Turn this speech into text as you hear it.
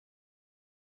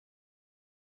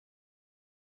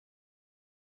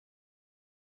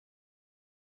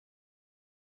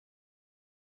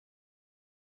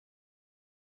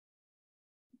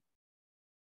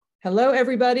Hello,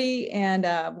 everybody, and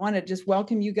want to just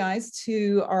welcome you guys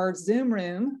to our Zoom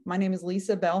room. My name is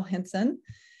Lisa Bell Henson,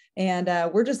 and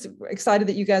we're just excited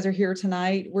that you guys are here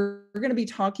tonight. We're going to be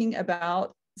talking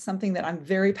about something that I'm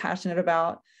very passionate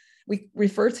about. We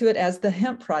refer to it as the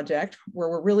Hemp Project, where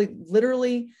we're really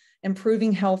literally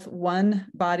improving health one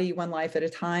body, one life at a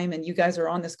time. And you guys are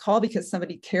on this call because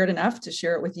somebody cared enough to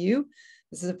share it with you.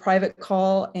 This is a private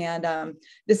call, and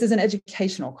this is an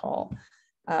educational call.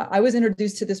 I was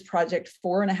introduced to this project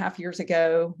 4.5 years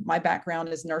ago. My background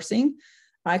is nursing.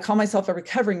 I call myself a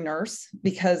recovering nurse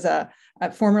because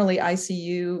formerly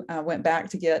ICU, went back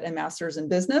to get a master's in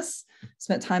business,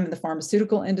 spent time in the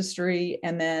pharmaceutical industry,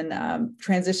 and then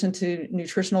transitioned to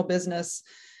nutritional business.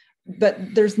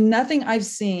 But there's nothing I've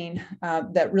seen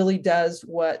that really does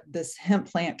what this hemp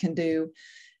plant can do.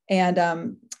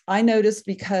 And I noticed,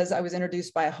 because I was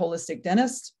introduced by a holistic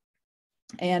dentist,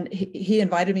 and he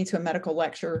invited me to a medical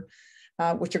lecture,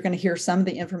 which you're going to hear some of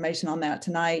the information on that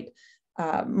tonight.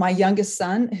 My youngest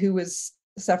son, who was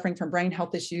suffering from brain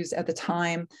health issues at the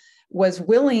time, was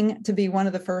willing to be one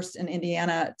of the first in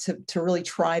Indiana to really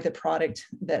try the product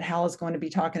that Hal is going to be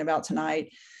talking about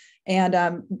tonight. And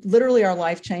literally our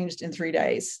life changed in 3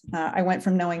 days. I went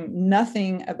from knowing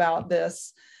nothing about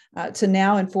this to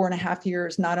now, in 4.5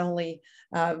 years, not only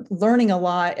learning a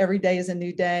lot. Every day is a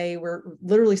new day. We're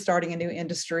literally starting a new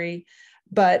industry,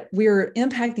 but we're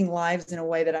impacting lives in a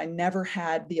way that I never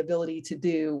had the ability to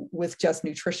do with just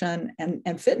nutrition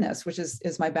and fitness, which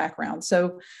is my background.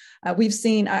 So we've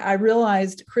seen, I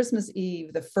realized Christmas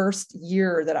Eve, the first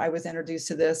year that I was introduced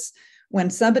to this, when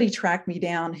somebody tracked me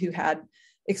down who had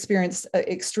experienced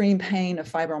extreme pain of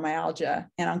fibromyalgia.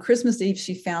 And on Christmas Eve,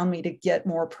 she found me to get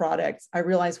more products. I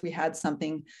realized we had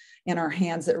something in our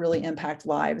hands that really impact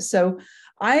lives. So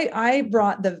I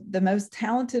brought the most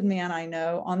talented man I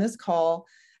know on this call,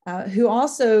 who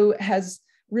also has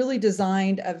really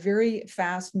designed a very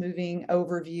fast moving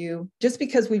overview, just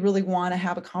because we really want to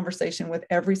have a conversation with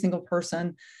every single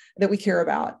person that we care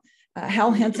about.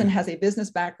 Hal Henson has a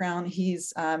business background.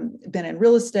 He's been in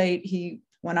real estate.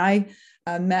 When I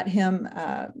met him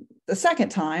the second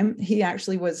time, he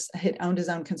actually had owned his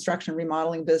own construction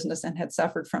remodeling business and had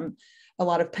suffered from a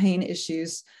lot of pain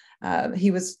issues. I'm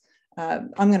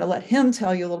going to let him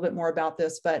tell you a little bit more about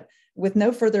this, but with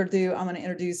no further ado, I'm going to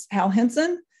introduce Hal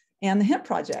Henson and the Hemp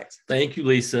Project. Thank you,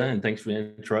 Lisa, and thanks for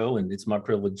the intro. And it's my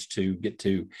privilege to get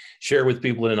to share with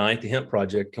people tonight the Hemp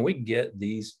Project. Can we get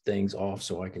these things off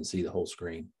so I can see the whole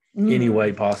screen? Any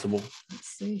way possible? Let's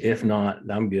see. If not,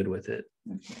 I'm good with it.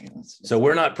 Okay, so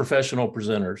we're not professional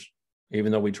presenters,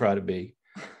 even though we try to be.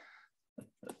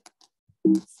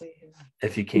 Let's see here.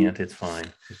 If you can't, it's fine.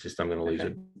 It's just I'm going to lose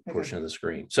a portion of the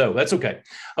screen. So that's okay.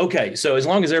 Okay, so as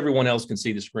long as everyone else can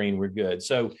see the screen, we're good.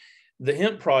 So the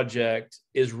Hemp Project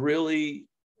is really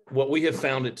what we have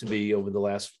found it to be over the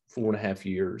last 4.5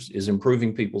 years, is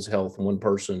improving people's health, one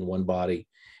person, one body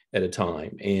at a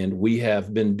time. And we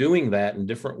have been doing that in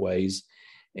different ways.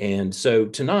 And so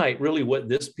tonight, really what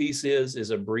this piece is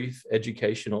a brief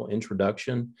educational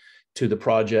introduction to the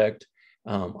project.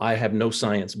 I have no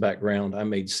science background. I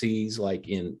made C's like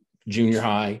in junior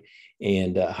high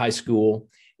and high school.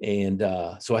 And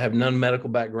so I have none medical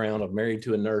background. I'm married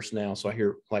to a nurse now, so I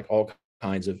hear like all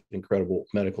kinds of incredible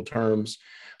medical terms.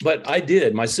 But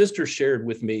my sister shared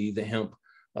with me the hemp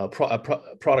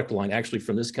product line, actually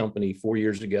from this company 4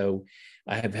 years ago.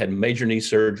 I have had major knee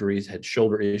surgeries, had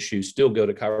shoulder issues, still go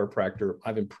to chiropractor.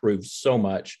 I've improved so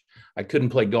much. I couldn't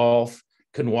play golf,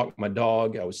 couldn't walk my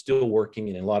dog. I was still working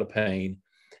and in a lot of pain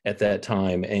at that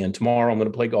time. And tomorrow I'm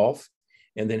going to play golf.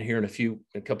 And then here in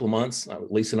a couple of months,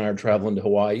 Lisa and I are traveling to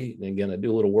Hawaii and going to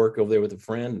do a little work over there with a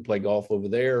friend and play golf over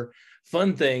there.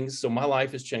 Fun things. So my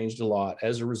life has changed a lot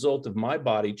as a result of my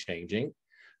body changing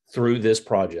through this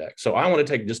project. So I want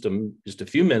to take just a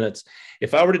few minutes.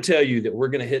 If I were to tell you that we're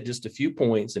going to hit just a few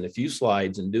points and a few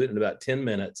slides and do it in about 10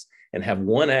 minutes and have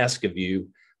one ask of you,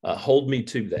 hold me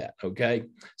to that. Okay.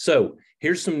 So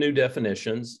here's some new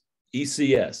definitions: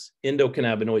 ECS,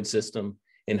 endocannabinoid system,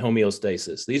 and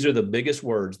homeostasis. These are the biggest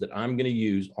words that I'm going to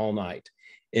use all night: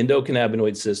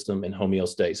 endocannabinoid system and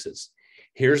homeostasis.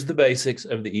 Here's the basics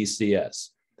of the ECS.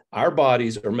 Our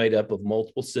bodies are made up of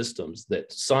multiple systems that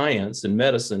science and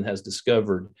medicine has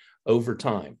discovered over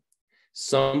time.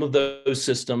 Some of those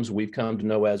systems we've come to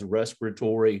know as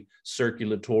respiratory,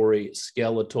 circulatory,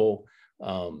 skeletal,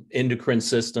 endocrine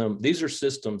system. These are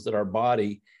systems that our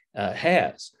body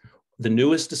has. The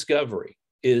newest discovery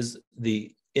is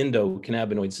the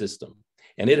endocannabinoid system,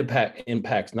 and it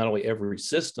impacts not only every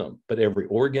system, but every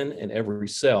organ and every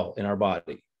cell in our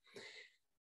body.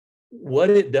 what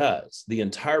it does, the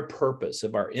entire purpose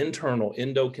of our internal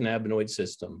endocannabinoid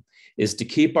system is to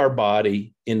keep our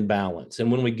body in balance. And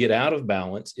when we get out of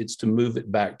balance, it's to move it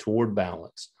back toward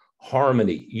balance,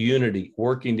 harmony, unity,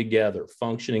 working together,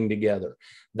 functioning together.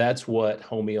 That's what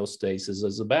homeostasis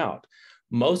is about.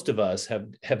 Most of us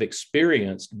have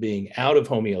experienced being out of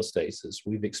homeostasis.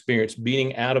 We've experienced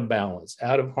being out of balance,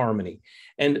 out of harmony.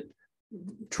 And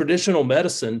traditional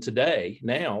medicine today,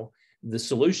 now, the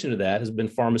solution to that has been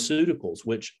pharmaceuticals,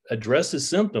 which addresses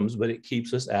symptoms, but it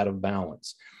keeps us out of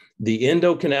balance. The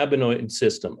endocannabinoid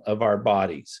system of our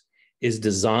bodies is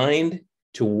designed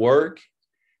to work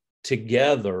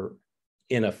together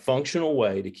in a functional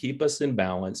way to keep us in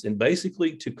balance and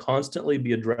basically to constantly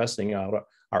be addressing our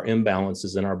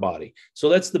imbalances in our body. So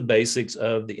that's the basics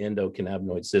of the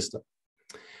endocannabinoid system.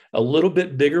 A little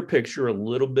bit bigger picture, a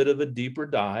little bit of a deeper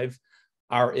dive.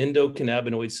 Our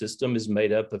endocannabinoid system is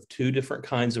made up of two different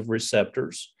kinds of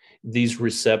receptors. These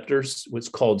receptors, what's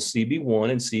called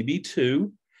CB1 and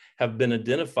CB2, have been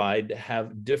identified to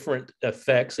have different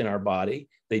effects in our body.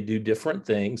 They do different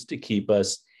things to keep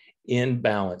us in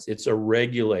balance. It's a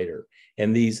regulator.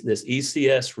 And this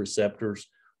ECS receptors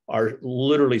are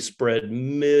literally spread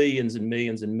millions and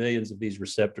millions and millions of these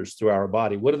receptors through our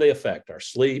body. What do they affect? Our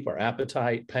sleep, our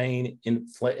appetite, pain,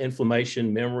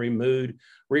 inflammation, memory, mood,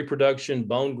 reproduction,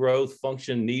 bone growth,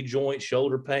 function, knee joint,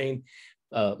 shoulder pain,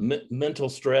 mental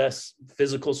stress,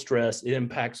 physical stress. It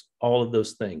impacts all of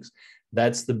those things.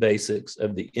 That's the basics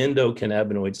of the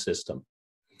endocannabinoid system.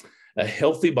 A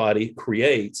healthy body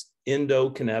creates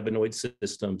endocannabinoid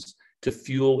systems to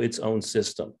fuel its own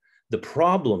system. The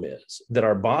problem is that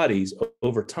our bodies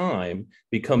over time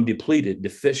become depleted,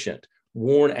 deficient,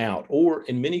 worn out, or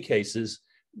in many cases,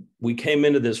 we came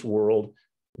into this world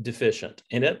deficient,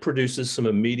 and it produces some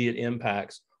immediate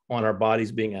impacts on our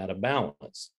bodies being out of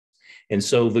balance. And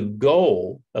so the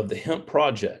goal of the Hemp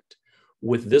Project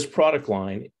with this product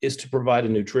line is to provide a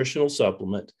nutritional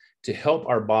supplement to help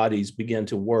our bodies begin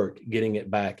to work, getting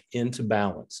it back into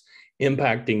balance,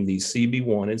 impacting these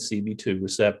CB1 and CB2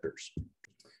 receptors.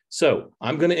 So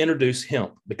I'm going to introduce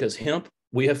hemp because hemp,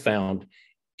 we have found,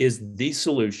 is the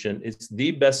solution. It's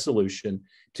the best solution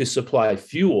to supply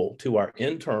fuel to our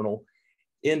internal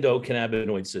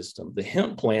endocannabinoid system. The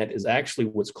hemp plant is actually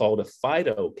what's called a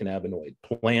phytocannabinoid,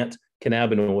 plant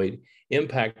cannabinoid,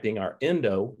 impacting our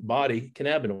endo body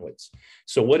cannabinoids.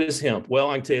 So what is hemp? Well,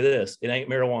 I can tell you this, it ain't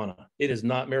marijuana. It is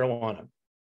not marijuana.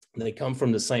 They come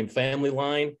from the same family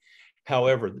line.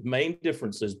 However, the main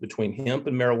differences between hemp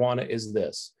and marijuana is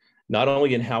this. Not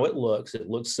only in how it looks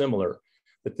similar,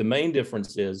 but the main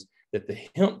difference is that the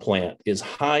hemp plant is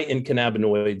high in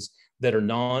cannabinoids that are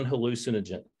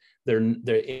non-hallucinogen.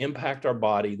 They impact our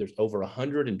body. There's over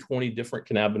 120 different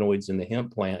cannabinoids in the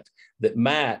hemp plant that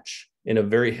match in a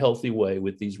very healthy way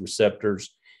with these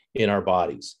receptors in our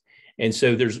bodies. And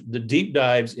so there's the deep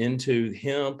dives into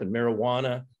hemp and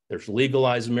marijuana. There's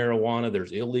legalized marijuana.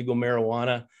 There's illegal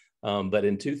marijuana. But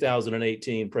in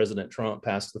 2018, President Trump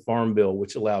passed the Farm Bill,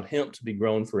 which allowed hemp to be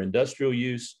grown for industrial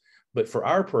use. But for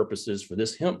our purposes, for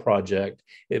this hemp project,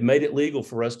 it made it legal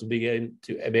for us to be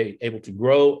able to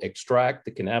grow, extract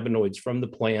the cannabinoids from the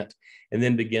plant, and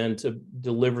then begin to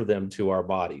deliver them to our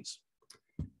bodies.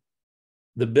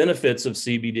 The benefits of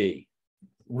CBD.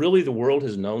 Really, the world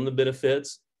has known the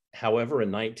benefits. However,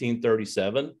 in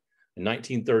 1937, in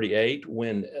 1938,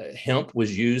 when hemp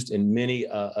was used in many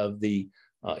of the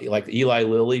like Eli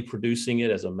Lilly producing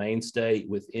it as a mainstay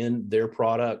within their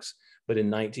products. But in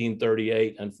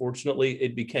 1938, unfortunately,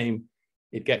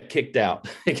 it got kicked out.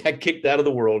 It got kicked out of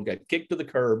the world, got kicked to the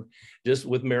curb just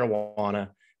with marijuana.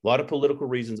 A lot of political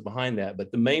reasons behind that.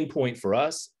 But the main point for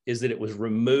us is that it was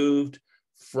removed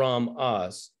from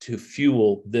us to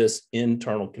fuel this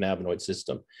internal cannabinoid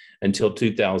system until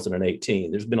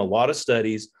 2018. There's been a lot of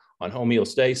studies on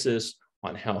homeostasis,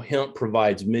 on how hemp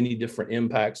provides many different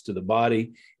impacts to the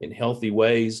body in healthy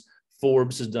ways.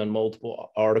 Forbes has done multiple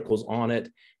articles on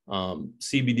it.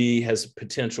 CBD has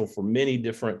potential for many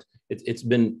different, it's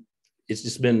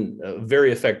just been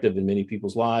very effective in many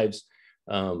people's lives,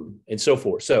 and so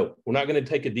forth. So we're not going to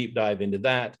take a deep dive into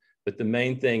that, but the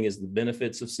main thing is the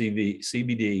benefits of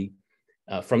CBD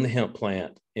from the hemp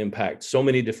plant impact so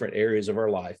many different areas of our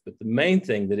life. But the main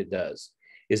thing that it does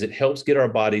is it helps get our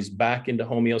bodies back into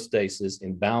homeostasis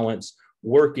and balance,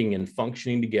 working and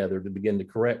functioning together to begin to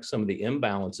correct some of the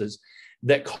imbalances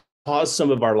that cause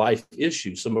some of our life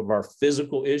issues, some of our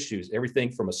physical issues, everything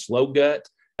from a slow gut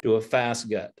to a fast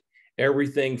gut,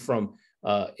 everything from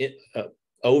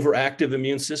overactive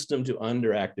immune system to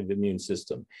underactive immune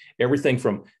system, everything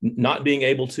from not being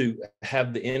able to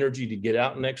have the energy to get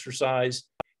out and exercise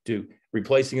to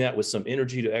replacing that with some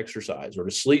energy to exercise or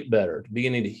to sleep better, to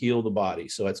beginning to heal the body.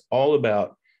 So it's all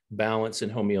about balance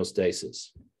and homeostasis.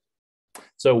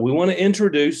 So we want to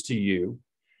introduce to you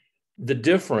the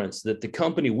difference that the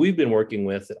company we've been working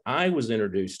with, that I was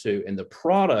introduced to, and the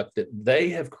product that they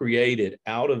have created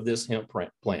out of this hemp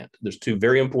plant. There's two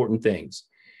very important things.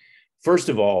 First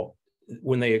of all,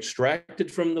 when they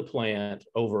extracted from the plant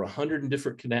over 100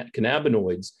 different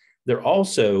cannabinoids, they're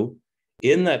also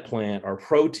in that plant are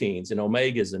proteins and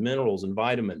omegas and minerals and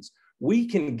vitamins. We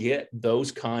can get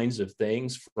those kinds of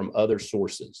things from other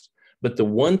sources. But the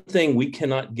one thing we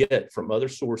cannot get from other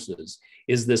sources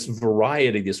is this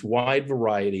variety, this wide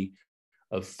variety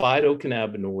of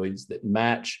phytocannabinoids that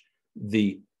match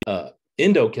the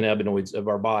endocannabinoids of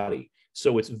our body.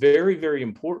 So it's very, very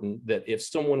important that if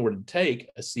someone were to take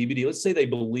a CBD, let's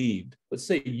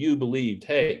say you believed,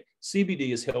 hey,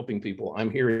 CBD is helping people.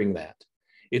 I'm hearing that.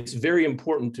 It's very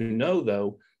important to know,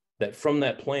 though, that from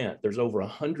that plant, there's over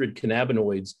 100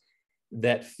 cannabinoids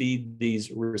that feed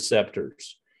these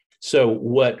receptors. So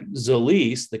what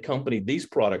Zalise, the company these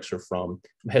products are from,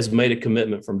 has made a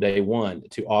commitment from day one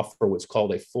to offer what's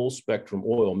called a full spectrum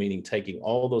oil, meaning taking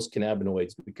all those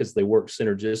cannabinoids because they work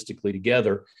synergistically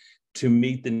together to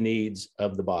meet the needs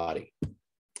of the body.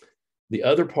 The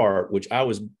other part, which I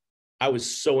was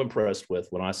so impressed with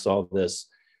when I saw this.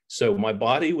 So my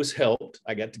body was helped.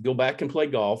 I got to go back and play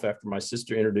golf after my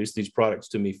sister introduced these products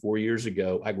to me 4 years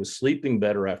ago. I was sleeping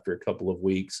better after a couple of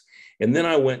weeks. And then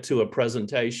I went to a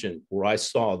presentation where I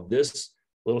saw this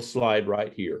little slide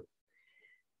right here.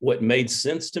 What made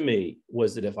sense to me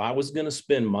was that if I was going to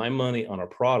spend my money on a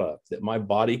product that my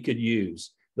body could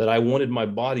use, that I wanted my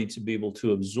body to be able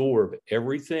to absorb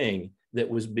everything that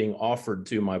was being offered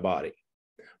to my body.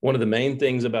 One of the main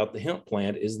things about the hemp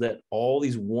plant is that all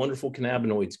these wonderful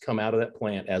cannabinoids come out of that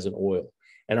plant as an oil,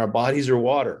 and our bodies are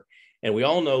water. And we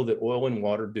all know that oil and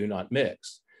water do not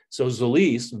mix. So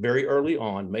Zalise, very early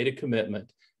on, made a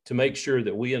commitment to make sure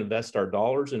that we invest our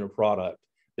dollars in a product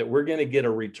that we're going to get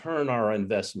a return on our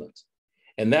investment.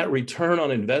 And that return on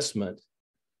investment,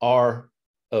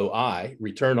 ROI,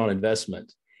 return on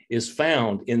investment, is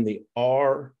found in the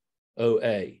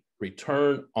ROA,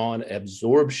 return on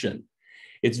absorption.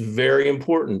 It's very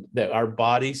important that our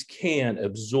bodies can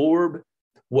absorb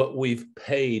what we've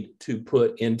paid to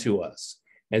put into us.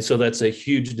 And so that's a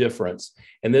huge difference.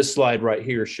 And this slide right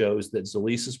here shows that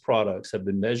Zalise's products have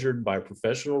been measured by a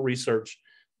professional research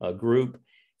group,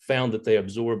 found that they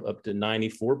absorb up to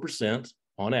 94%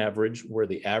 on average, where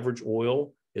the average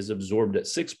oil is absorbed at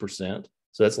 6%.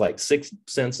 So that's like 6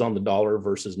 cents on the dollar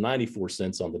versus 94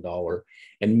 cents on the dollar,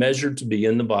 and measured to be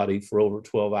in the body for over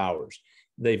 12 hours.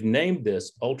 They've named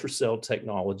this ultracell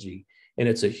technology, and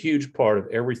it's a huge part of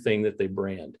everything that they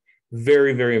brand.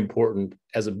 Very, very important.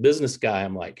 As a business guy,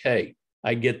 I'm like, hey,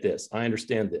 I get this. I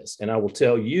understand this. And I will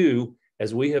tell you,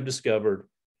 as we have discovered,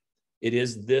 it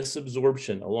is this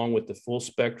absorption along with the full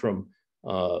spectrum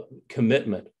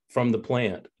commitment from the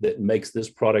plant that makes this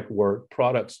product work.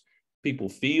 Products people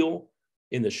feel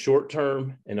in the short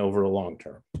term and over a long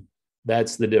term.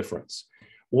 That's the difference.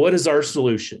 What is our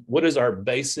solution? What is our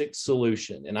basic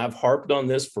solution? And I've harped on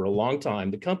this for a long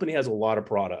time. The company has a lot of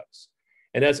products,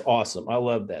 and that's awesome. I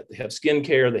love that. They have skin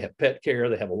care, they have pet care,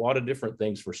 they have a lot of different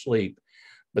things for sleep.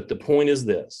 But the point is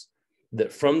this,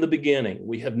 that from the beginning,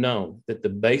 we have known that the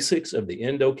basics of the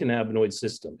endocannabinoid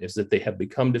system is that they have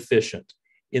become deficient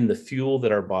in the fuel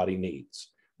that our body needs.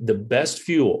 The best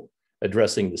fuel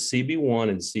addressing the CB1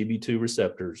 and CB2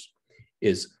 receptors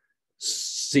is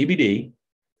CBD,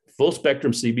 full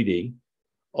spectrum CBD,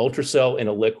 ultracell in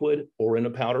a liquid or in a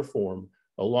powder form,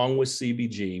 along with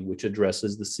CBG, which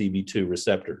addresses the CB2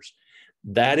 receptors.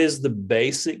 That is the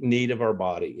basic need of our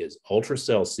body, is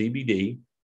ultracell CBD,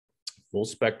 full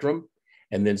spectrum,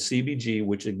 and then CBG,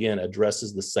 which again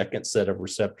addresses the second set of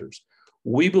receptors.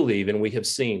 We believe, and we have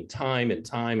seen time and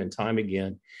time and time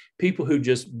again, people who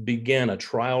just began a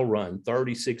trial run,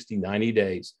 30, 60, 90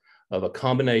 days of a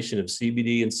combination of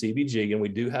CBD and CBG, and we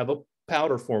do have a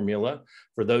powder formula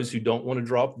for those who don't want to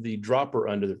drop the dropper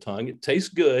under their tongue. It tastes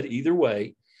good either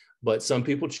way, but some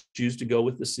people choose to go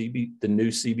with the new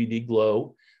CBD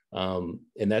Glow,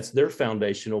 and that's their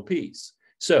foundational piece.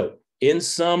 So in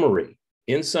summary,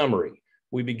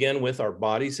 we begin with our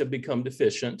bodies have become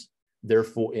deficient,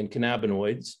 therefore in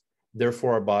cannabinoids,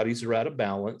 therefore our bodies are out of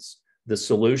balance. The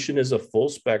solution is a full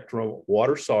spectrum,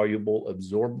 water soluble,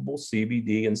 absorbable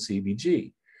CBD and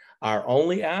CBG. Our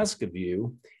only ask of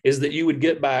you is that you would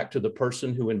get back to the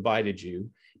person who invited you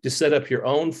to set up your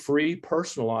own free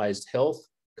personalized health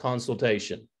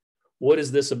consultation. What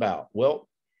is this about? Well,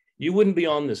 you wouldn't be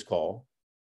on this call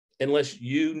unless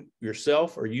you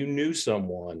yourself or you knew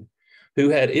someone who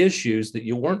had issues that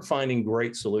you weren't finding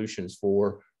great solutions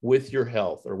for with your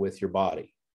health or with your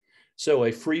body. So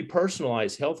a free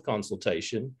personalized health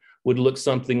consultation would look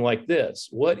something like this.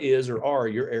 What is or are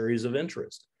your areas of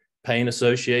interest? Pain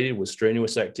associated with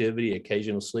strenuous activity,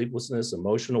 occasional sleeplessness,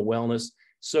 emotional wellness,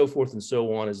 so forth and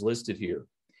so on is listed here.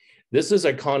 This is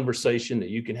a conversation that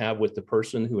you can have with the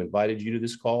person who invited you to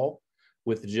this call,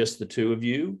 with just the two of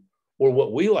you. Or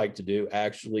what we like to do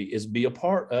actually is be a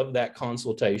part of that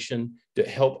consultation to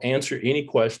help answer any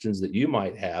questions that you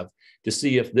might have to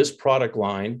see if this product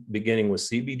line, beginning with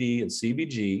CBD and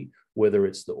CBG, whether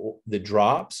it's the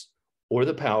drops or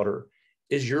the powder,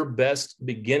 is your best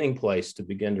beginning place to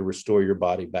begin to restore your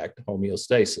body back to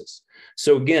homeostasis.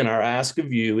 So again, our ask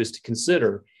of you is to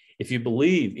consider if you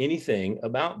believe anything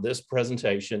about this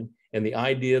presentation and the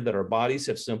idea that our bodies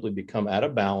have simply become out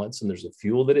of balance and there's a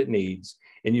fuel that it needs,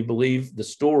 and you believe the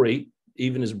story,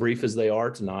 even as brief as they are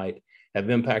tonight, have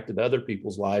impacted other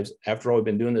people's lives. After all, we've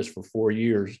been doing this for 4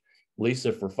 years,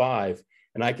 Lisa for 5.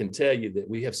 And I can tell you that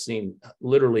we have seen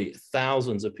literally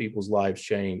thousands of people's lives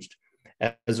changed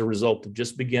as a result of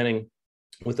just beginning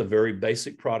with a very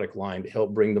basic product line to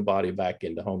help bring the body back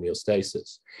into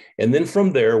homeostasis. And then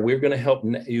from there, we're going to help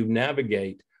you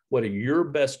navigate what are your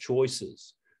best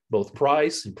choices, both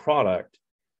price and product,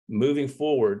 moving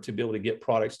forward to be able to get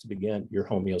products to begin your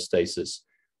homeostasis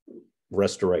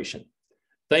restoration.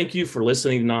 Thank you for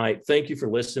listening tonight. Thank you for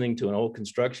listening to an old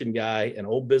construction guy, an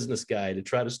old business guy, to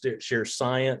try to share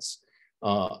science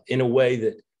in a way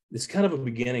that is kind of a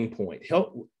beginning point.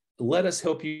 Let us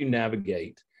help you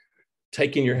navigate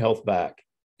taking your health back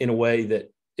in a way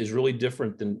that is really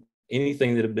different than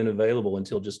anything that had been available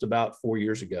until just about 4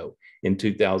 years ago in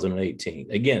 2018.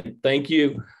 Again, thank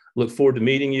you. Look forward to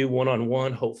meeting you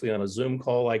one-on-one, hopefully on a Zoom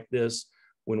call like this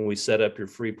when we set up your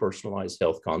free personalized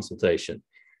health consultation.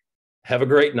 Have a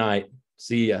great night.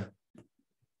 See ya.